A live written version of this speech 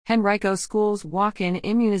Henrico Schools walk-in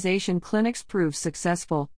immunization clinics prove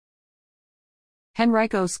successful.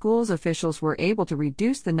 Henrico Schools officials were able to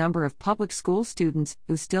reduce the number of public school students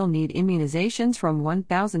who still need immunizations from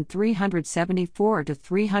 1,374 to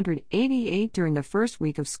 388 during the first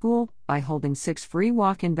week of school by holding 6 free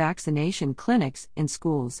walk-in vaccination clinics in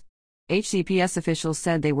schools. HCPS officials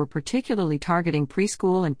said they were particularly targeting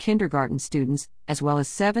preschool and kindergarten students, as well as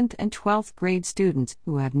 7th and 12th grade students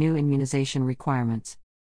who have new immunization requirements.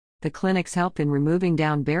 The clinics help in removing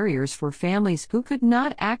down barriers for families who could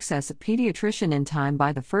not access a pediatrician in time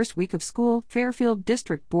by the first week of school, Fairfield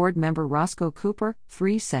District Board member Roscoe Cooper,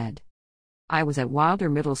 3, said. "I was at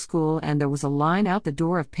Wilder Middle School and there was a line out the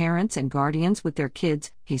door of parents and guardians with their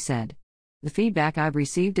kids," he said. "The feedback I've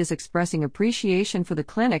received is expressing appreciation for the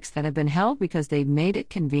clinics that have been held because they've made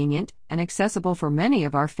it convenient and accessible for many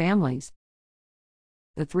of our families."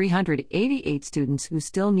 The 388 students who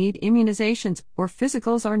still need immunizations or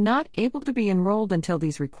physicals are not able to be enrolled until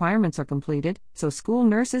these requirements are completed, so school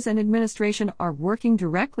nurses and administration are working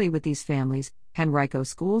directly with these families, Henrico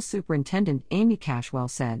Schools Superintendent Amy Cashwell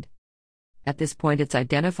said. "At this point, it's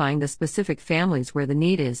identifying the specific families where the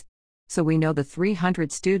need is. So we know the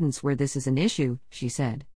 300 students where this is an issue," she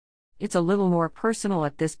said. "It's a little more personal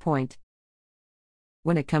at this point."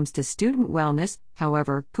 When it comes to student wellness,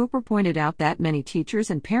 however, Cooper pointed out that many teachers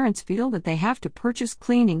and parents feel that they have to purchase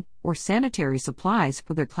cleaning or sanitary supplies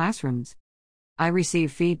for their classrooms. "I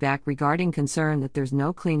receive feedback regarding concern that there's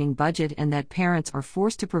no cleaning budget and that parents are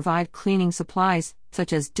forced to provide cleaning supplies,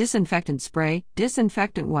 such as disinfectant spray,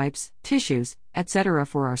 disinfectant wipes, tissues, etc.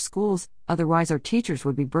 for our schools, otherwise our teachers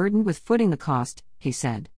would be burdened with footing the cost," he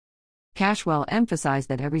said. Cashwell emphasized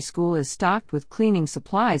that every school is stocked with cleaning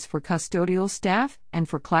supplies for custodial staff and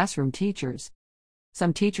for classroom teachers.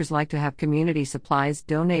 Some teachers like to have community supplies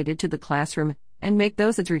donated to the classroom and make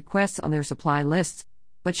those as requests on their supply lists,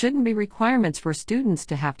 but shouldn't be requirements for students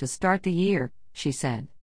to have to start the year, she said.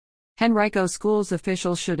 Henrico Schools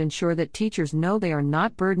officials should ensure that teachers know they are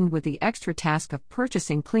not burdened with the extra task of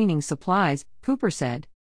purchasing cleaning supplies, Cooper said.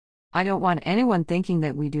 "I don't want anyone thinking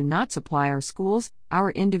that we do not supply our schools,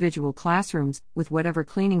 our individual classrooms, with whatever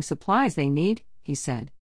cleaning supplies they need," he said.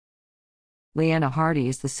 Leanna Hardy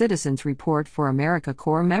is the Citizens Report for America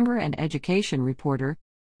Corps member and education reporter.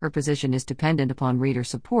 Her position is dependent upon reader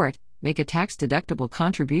support. Make a tax-deductible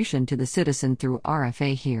contribution to the Citizen through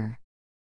RFA here.